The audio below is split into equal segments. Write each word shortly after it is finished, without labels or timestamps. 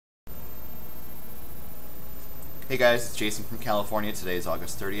Hey guys, it's Jason from California. Today is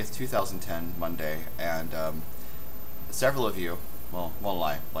August 30th, 2010, Monday, and several of you, well, won't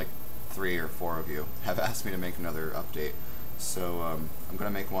lie, like 3 or 4 of you, have asked me to make another update. So I'm going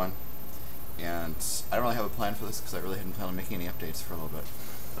to make one, and I don't really have a plan for this because I really hadn't planned on making any updates for a little bit.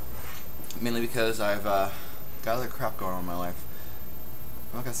 Mainly because I've got other crap going on in my life.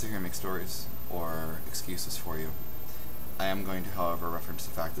 I'm not going to sit here and make stories or excuses for you. I am going to, however, reference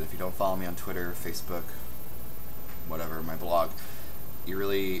the fact that if you don't follow me on Twitter, Facebook, whatever, my blog, you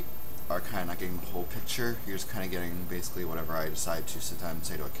really are kind of not getting the whole picture. You're just kind of getting basically whatever I decide to sit down and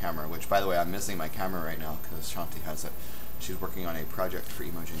say to a camera, which, by the way, I'm missing my camera right now because Shanti has it. She's working on a project for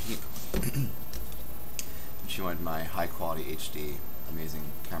Imogen Heap. She wanted my high-quality HD, amazing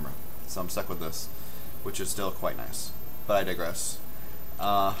camera. So I'm stuck with this, which is still quite nice. But I digress.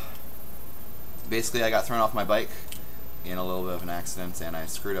 Basically, I got thrown off my bike in a little bit of an accident, and I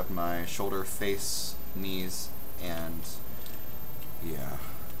screwed up my shoulder, face, knees, and yeah,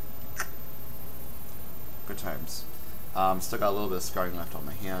 good times. Still got a little bit of scarring left on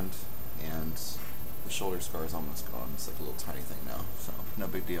my hand, and the shoulder scar is almost gone. It's like a little tiny thing now, so no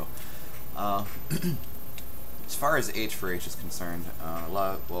big deal. As far as H4H is concerned,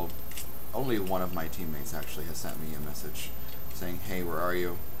 only one of my teammates actually has sent me a message saying, "Hey, where are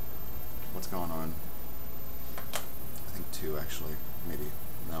you? What's going on?" I think 2 actually, maybe.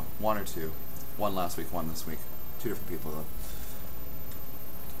 No, 1 or 2. 1 last week, 1 this week. 2 different people though.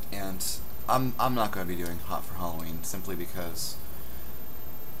 And I'm not going to be doing Hot for Halloween simply because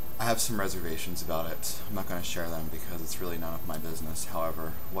I have some reservations about it. I'm not going to share them because it's really none of my business.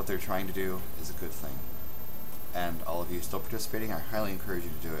 However, what they're trying to do is a good thing. And all of you still participating, I highly encourage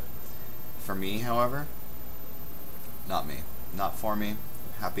you to do it. For me, however, not me. Not for me.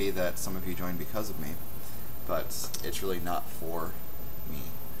 I'm happy that some of you joined because of me, but it's really not for me.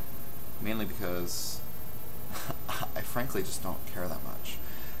 Mainly because I frankly just don't care that much.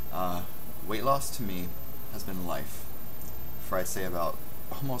 Weight loss to me has been life for I'd say about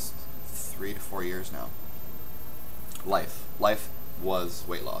almost 3 to 4 years now. Life was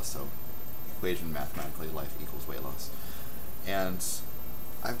weight loss, so equation mathematically, life equals weight loss. And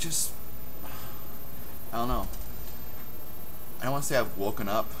I've just, I don't know. I don't want to say I've woken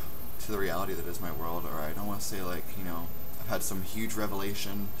up to the reality that is my world, or I don't want to say like, you know, I've had some huge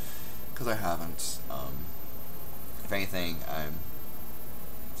revelation, because I haven't. If anything, I'm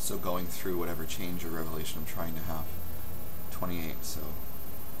still going through whatever change or revelation I'm trying to have. 28, so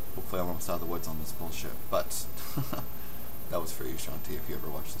hopefully I'm almost out of the woods on this bullshit. But that was for you, Shanti, if you ever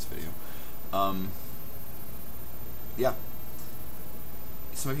watched this video. Yeah.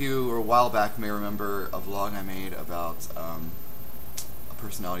 Some of you a while back may remember a vlog I made about a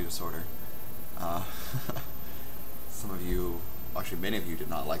personality disorder. Some of you, actually many of you, did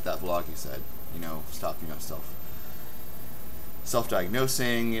not like that vlog. You said, you know, stop, you know,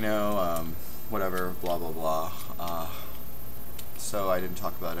 self-diagnosing, you know, whatever, blah blah blah. So I didn't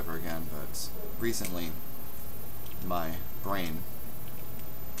talk about it ever again. But recently, my brain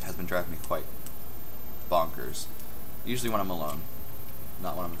has been driving me quite bonkers. Usually when I'm alone,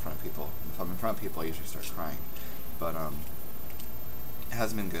 not when I'm in front of people. If I'm in front of people, I usually start crying. But it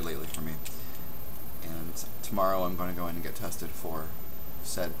hasn't been good lately for me. And tomorrow I'm going to go in and get tested for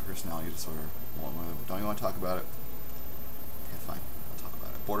said personality disorder. Well, don't you want to talk about it? Okay, fine. I'll talk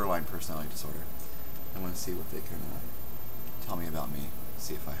about it. Borderline personality disorder. I want to see what they can tell me about me.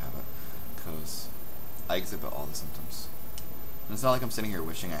 See if I have it. Because I exhibit all the symptoms. And it's not like I'm sitting here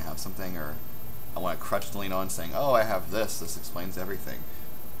wishing I have something, or I want to crutch to lean on saying, oh, I have this. This explains everything.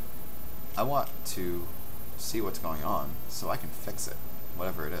 I want to see what's going on so I can fix it,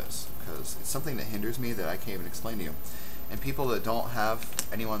 whatever it is, because it's something that hinders me that I can't even explain to you. And people that don't have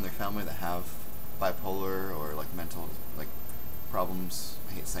anyone in their family that have bipolar or like mental like problems,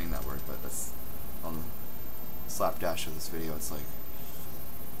 I hate saying that word, but that's on the slapdash of this video. It's like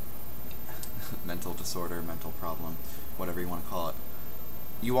mental disorder, mental problem, whatever you want to call it.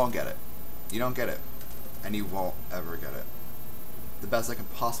 You won't get it. You don't get it, and you won't ever get it. The best I can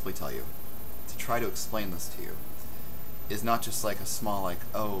possibly tell you to try to explain this to you is not just like a small like,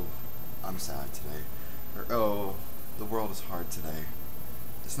 oh, I'm sad today, or oh, the world is hard today.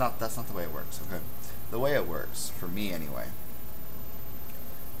 That's not the way it works, okay? The way it works, for me anyway,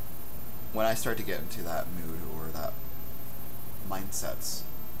 when I start to get into that mood or that mindsets,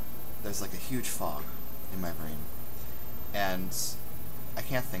 there's like a huge fog in my brain, and I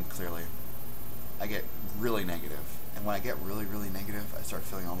can't think clearly. I get really negative, and when I get really, really negative, I start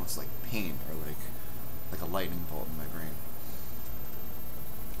feeling almost like pain, or like a lightning bolt in my brain.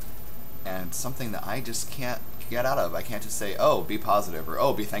 And something that I just can't get out of. I can't just say, oh, be positive, or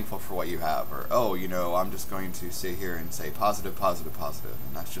oh, be thankful for what you have, or oh, you know, I'm just going to sit here and say positive, positive, positive,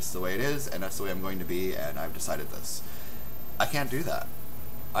 and that's just the way it is, and that's the way I'm going to be, and I've decided this. I can't do that.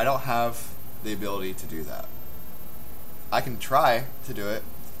 I don't have the ability to do that. I can try to do it,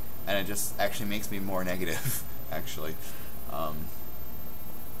 and it just actually makes me more negative, actually.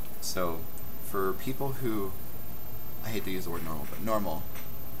 So, for people who, I hate to use the word normal, but normal,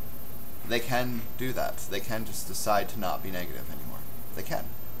 they can do that. They can just decide to not be negative anymore. They can.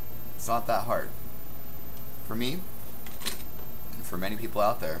 It's not that hard. For me, and for many people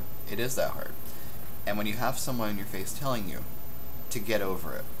out there, it is that hard. And when you have someone in your face telling you to get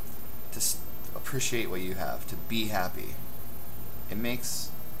over it, to appreciate what you have, to be happy, it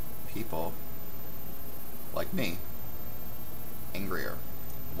makes people like me angrier,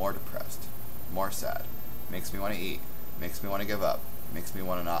 more depressed, more sad. Makes me want to eat, makes me want to give up, makes me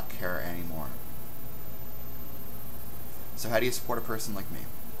want to not care anymore. So how do you support a person like me?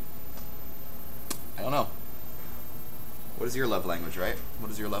 I don't know. What is your love language, right?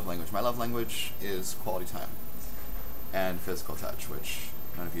 What is your love language? My love language is quality time and physical touch, which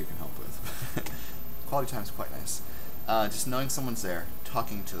none of you can help with. Quality time is quite nice. Just knowing someone's there,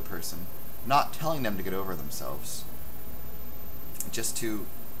 talking to the person, not telling them to get over themselves, just to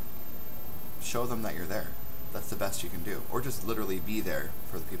show them that you're there. That's the best you can do. Or just literally be there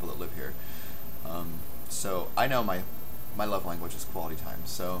for the people that live here. So I know my love language is quality time,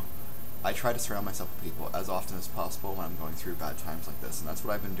 so I try to surround myself with people as often as possible when I'm going through bad times like this, and that's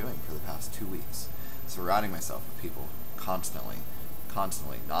what I've been doing for the past 2 weeks. Surrounding myself with people constantly,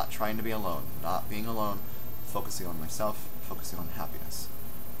 not trying to be alone, not being alone, focusing on myself, focusing on happiness.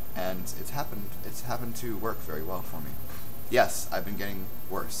 And it's happened to work very well for me. Yes, I've been getting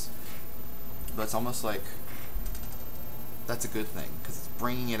worse, but it's almost like that's a good thing, because it's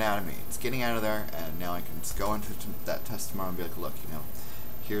bringing it out of me. It's getting out of there, and now I can just go into that test tomorrow and be like, look, you know,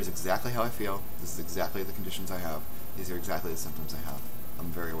 here's exactly how I feel, this is exactly the conditions I have, these are exactly the symptoms I have. I'm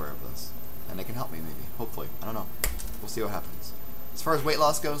very aware of this. And they can help me, maybe, hopefully. I don't know. We'll see what happens. As far as weight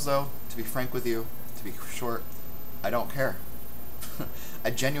loss goes, though, to be frank with you, to be short, I don't care. I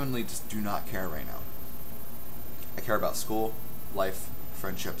genuinely just do not care right now. I care about school, life,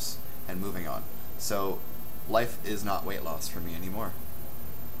 friendships, and moving on. So, life is not weight loss for me anymore.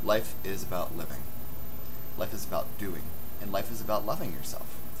 Life is about living. Life is about doing. And life is about loving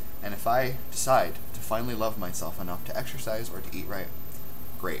yourself. And if I decide to finally love myself enough to exercise or to eat right,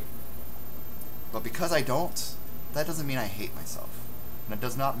 great. But because I don't, that doesn't mean I hate myself. And it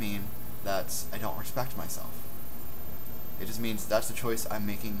does not mean that I don't respect myself. It just means that's the choice I'm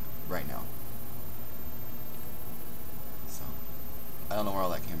making right now. So, I don't know where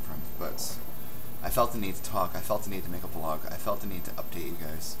all that came from, but I felt the need to talk, I felt the need to make a vlog, I felt the need to update you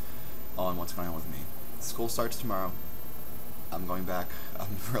guys on what's going on with me. School starts tomorrow. I'm going back.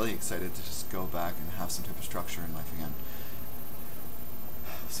 I'm really excited to just go back and have some type of structure in life again.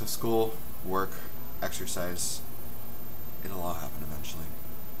 So school, work, exercise, it'll all happen eventually.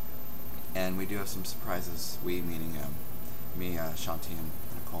 And we do have some surprises. We, meaning me, Shanti, and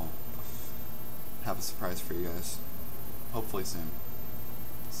Nicole, have a surprise for you guys. Hopefully soon.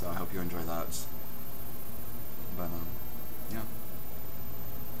 So I hope you enjoy that. But, yeah.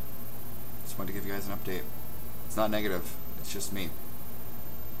 Just wanted to give you guys an update. It's not negative. It's just me.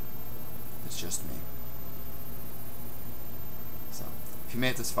 It's just me. So, if you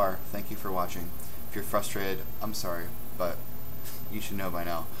made it this far, thank you for watching. If you're frustrated, I'm sorry, but you should know by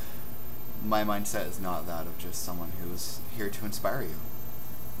now. My mindset is not that of just someone who's here to inspire you.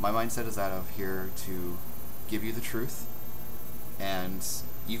 My mindset is that of here to give you the truth, and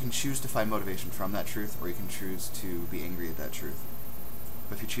you can choose to find motivation from that truth, or you can choose to be angry at that truth.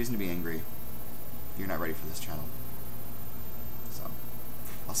 But if you're choosing to be angry, you're not ready for this channel. So,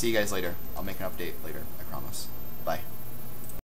 I'll see you guys later. I'll make an update later, I promise.